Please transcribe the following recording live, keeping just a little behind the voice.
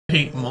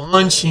hate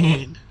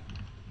munching.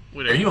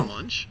 Wait, Are you a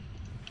munch?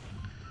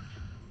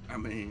 I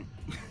mean,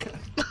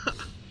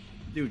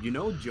 dude, you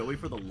know Joey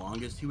for the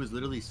longest, he was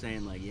literally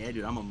saying like, yeah,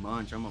 dude, I'm a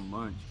munch, I'm a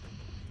munch.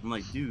 I'm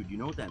like, dude, you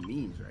know what that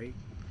means, right?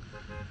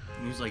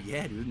 And he was like,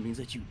 yeah, dude, it means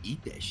that you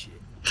eat that shit.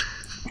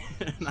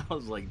 And I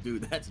was like,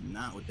 dude, that's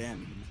not what that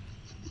means.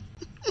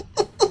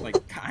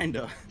 Like,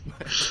 kinda.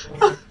 But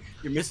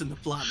you're missing the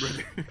plot,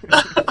 brother.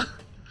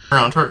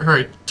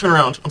 Hurry, turn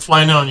around. I'm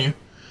flying in on you.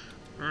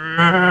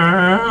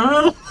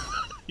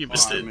 You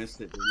missed I it.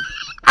 missed it, dude.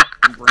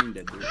 I'm brain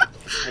dead, dude.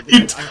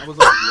 I was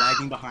like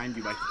lagging behind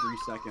you by 3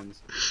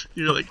 seconds.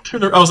 You're like,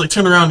 I was like,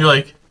 turn around. You're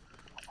like,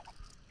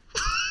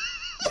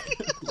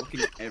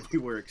 Looking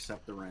everywhere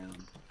except around.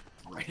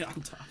 Right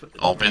on top of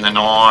it. open the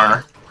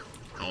door.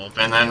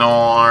 Open the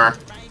door.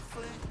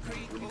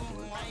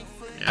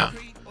 Yeah.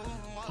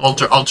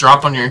 I'll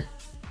drop on your.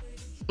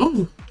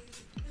 Ooh.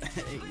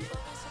 Hey.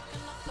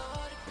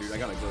 Dude, I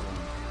got a good one.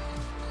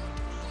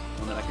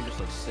 One that I can just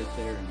like sit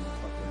there and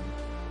fucking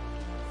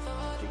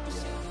take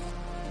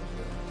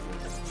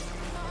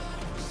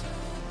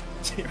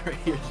the right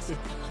here, dude.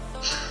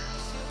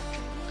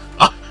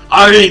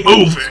 I ain't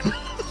moving.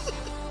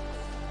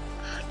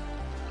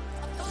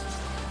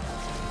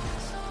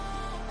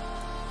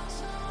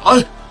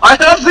 I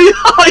have the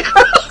high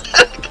ground.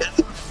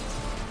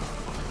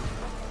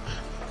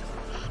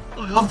 I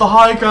have the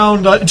high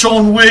ground,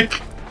 John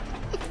Wick.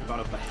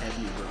 About to behead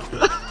you,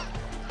 bro.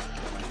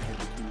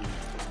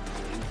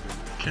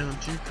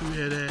 Count Dooku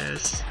head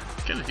ass.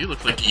 Kinda do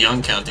look Like a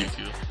young Count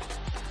Dooku.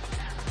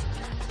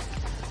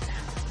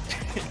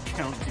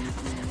 Count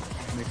Dooku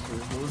mixer.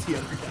 What was the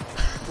other guy?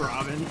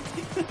 Robin.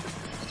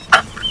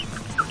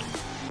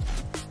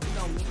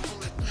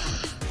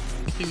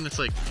 anything that's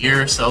like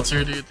Beer,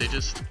 seltzer, dude, they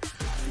just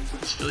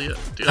fill you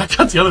up. Dude, I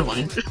got the other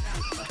one.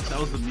 That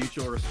was the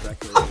mutual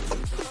respect. Right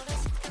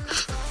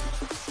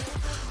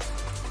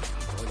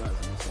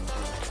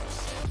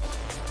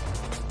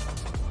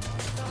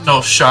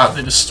No shot,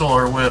 they just stole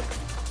our whip.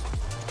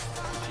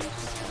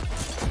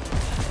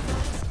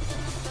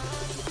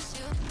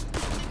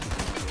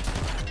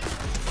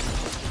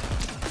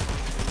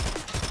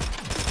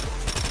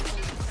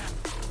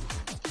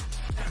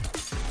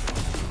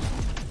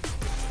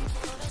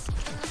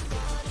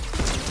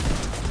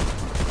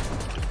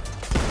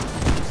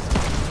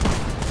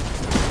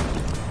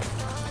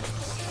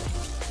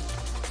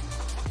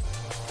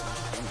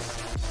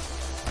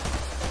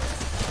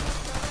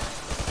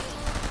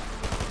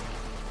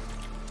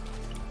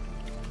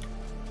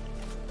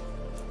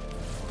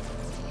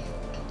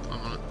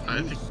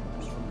 I think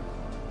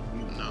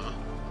no.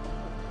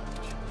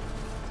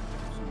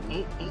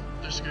 Oh,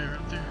 there's a guy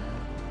right there.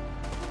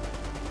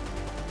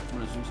 I'm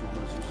gonna Zeus him, I'm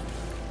gonna Zeus him.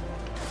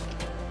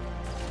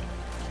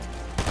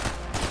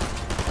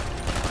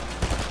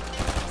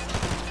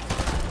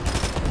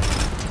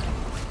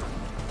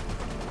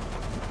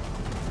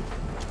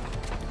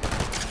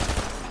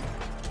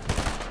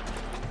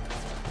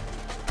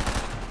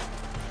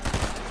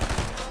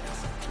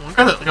 One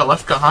guy that got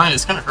left behind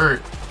is kind of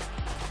hurt.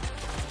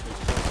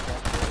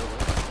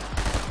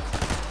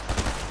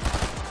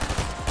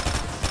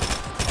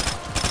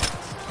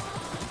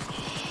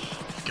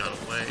 Got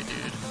away,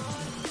 dude.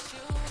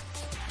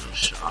 No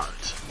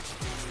shot.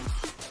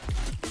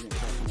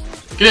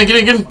 Get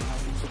in!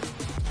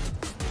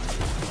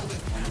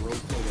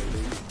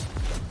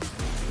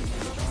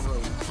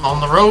 On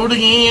the road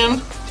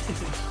again.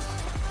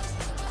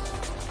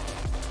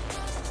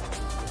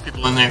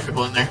 People in there,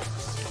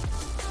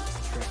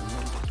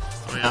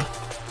 Oh yeah.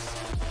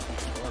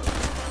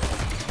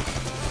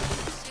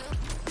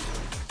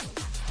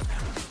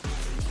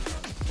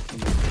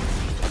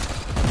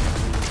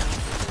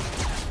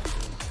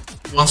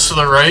 One's to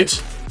the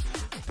right.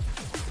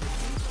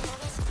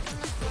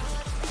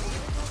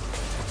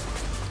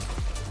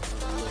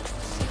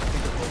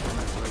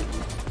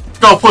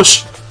 Go,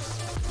 push!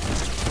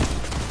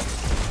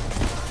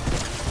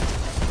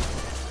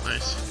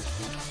 Nice.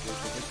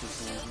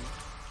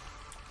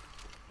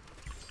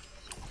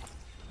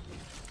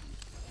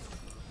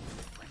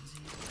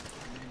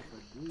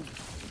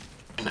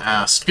 An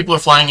ass. People are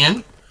flying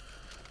in.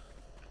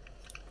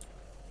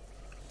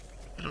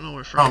 I don't know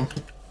where from.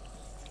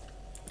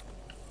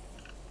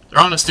 They're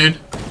on us, dude.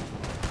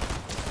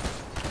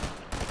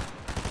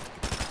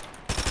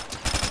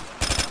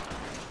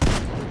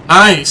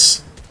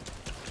 Nice.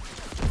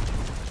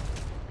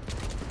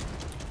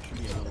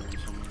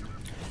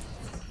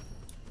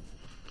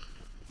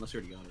 Unless you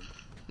already got it.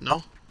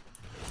 No.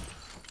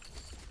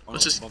 Oh,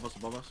 Let's no, just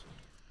above us.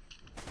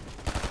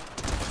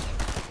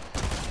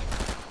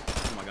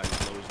 Oh my god,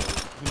 he's low as well.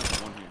 He might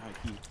have one here, high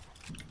key.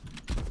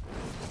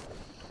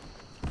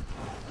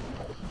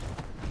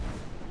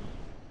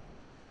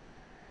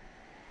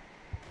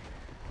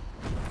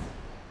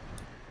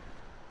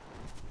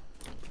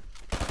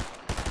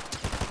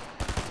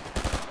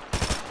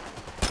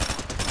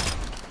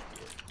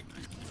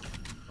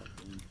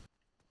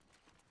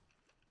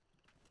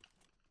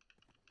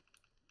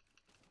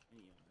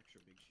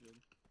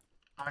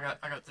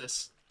 I got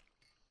this.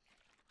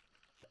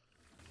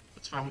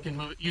 let's fine. We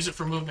can use it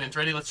for movement.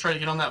 Ready? Let's try to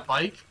get on that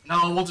bike.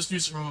 No, we'll just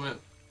use it for movement.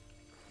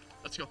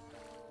 Let's go.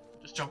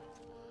 Just jump.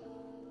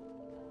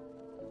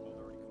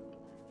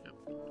 Yep.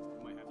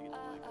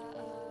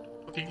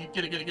 Okay,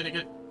 get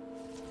it.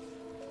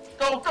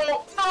 Go!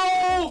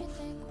 No!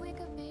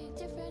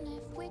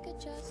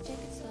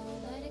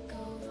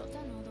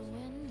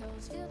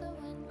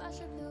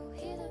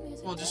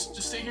 Well, just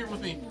stay here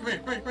with me. Come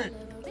here.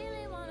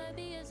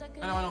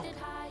 I know.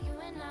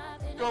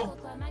 Go.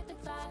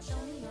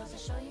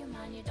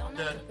 I'm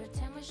dead.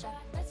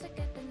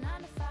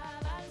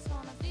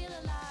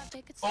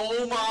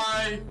 Oh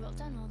my!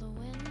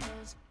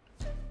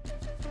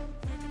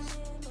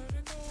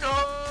 Go!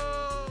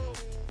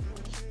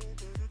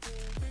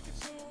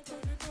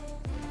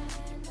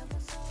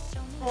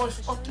 Oh, I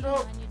fucked it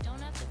up.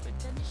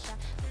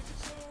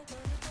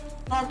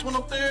 Knocked one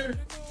up there.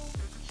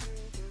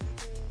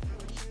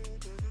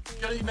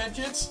 You got any med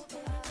kits?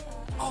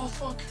 Oh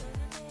fuck.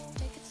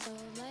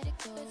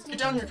 Get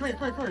down here, come here.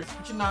 You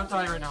cannot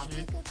die right now,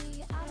 dude.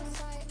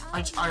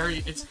 I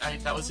already,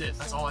 that was it.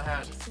 That's all I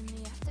had.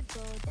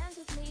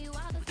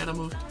 We gotta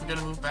move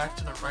back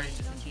to the right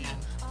if we can.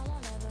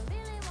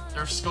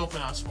 They're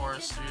scoping us for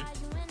us, dude.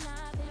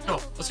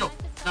 Go, let's go,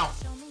 now.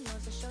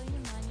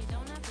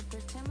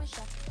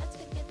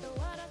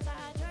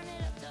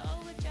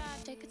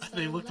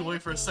 They looked away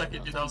for a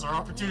second, dude. That was our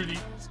opportunity.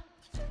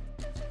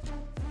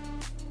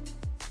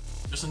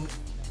 There's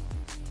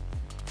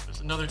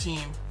another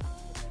team.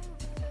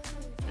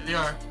 Here they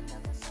are.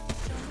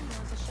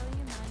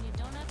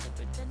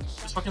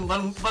 Just fucking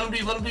let him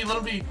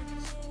be.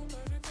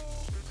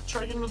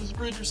 Try to get into this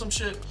bridge or some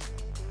shit.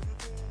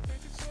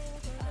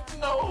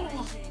 No!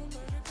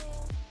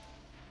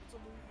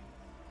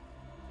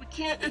 We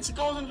can't, it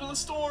goes into the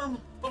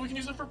storm, but we can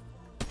use it for...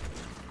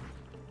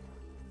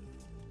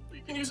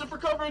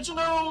 coverage.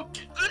 No!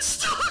 I'm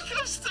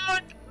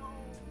stuck!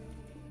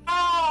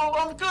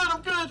 Oh,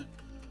 I'm good!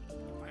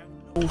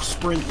 No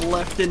sprint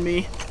left in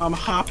me. I'm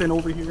hopping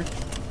over here.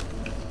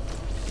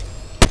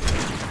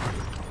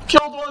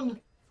 Killed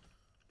one!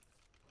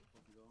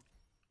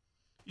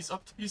 He's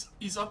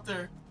up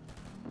there.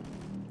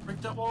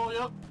 Break that wall,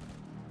 yep.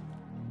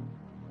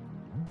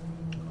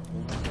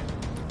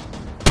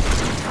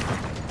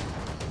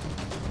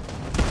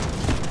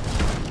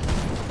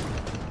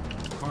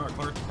 Clark,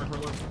 look.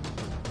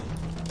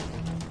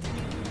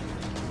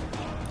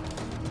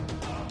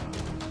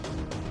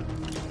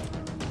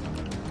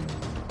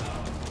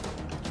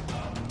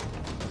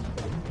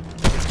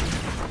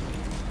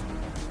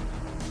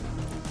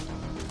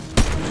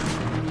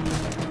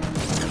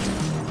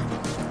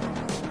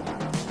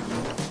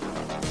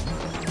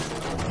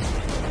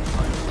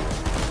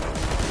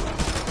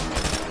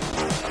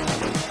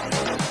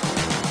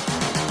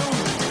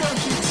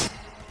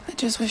 I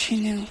just wish he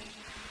knew.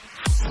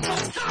 I'm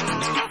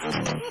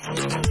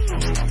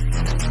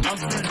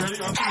pretty ready.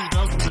 I'm pretty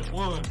down.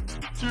 1,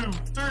 2,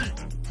 3.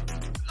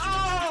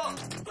 Oh!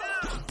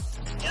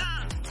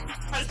 Yeah!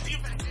 I see you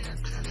back here.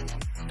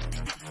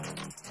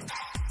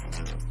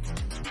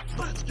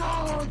 Let's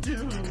go,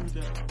 dude!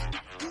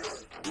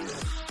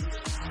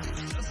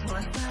 Just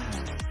like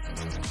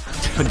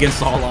that.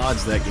 Against all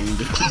odds that game,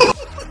 dude.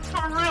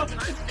 For real, dude.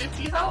 I have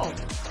 50 health.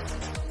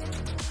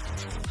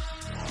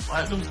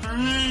 Platinum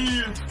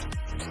 3!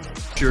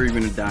 Sure you're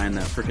gonna die in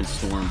that freaking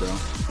storm, bro.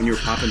 When you were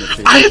popping the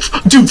face. I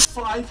have, dude,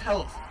 5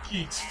 health,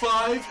 geeks.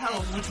 5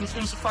 health, which was,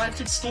 it was a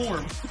 5-tick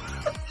storm.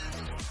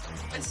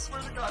 I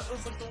swear to God, it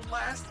was like the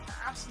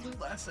absolute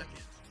last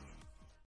second.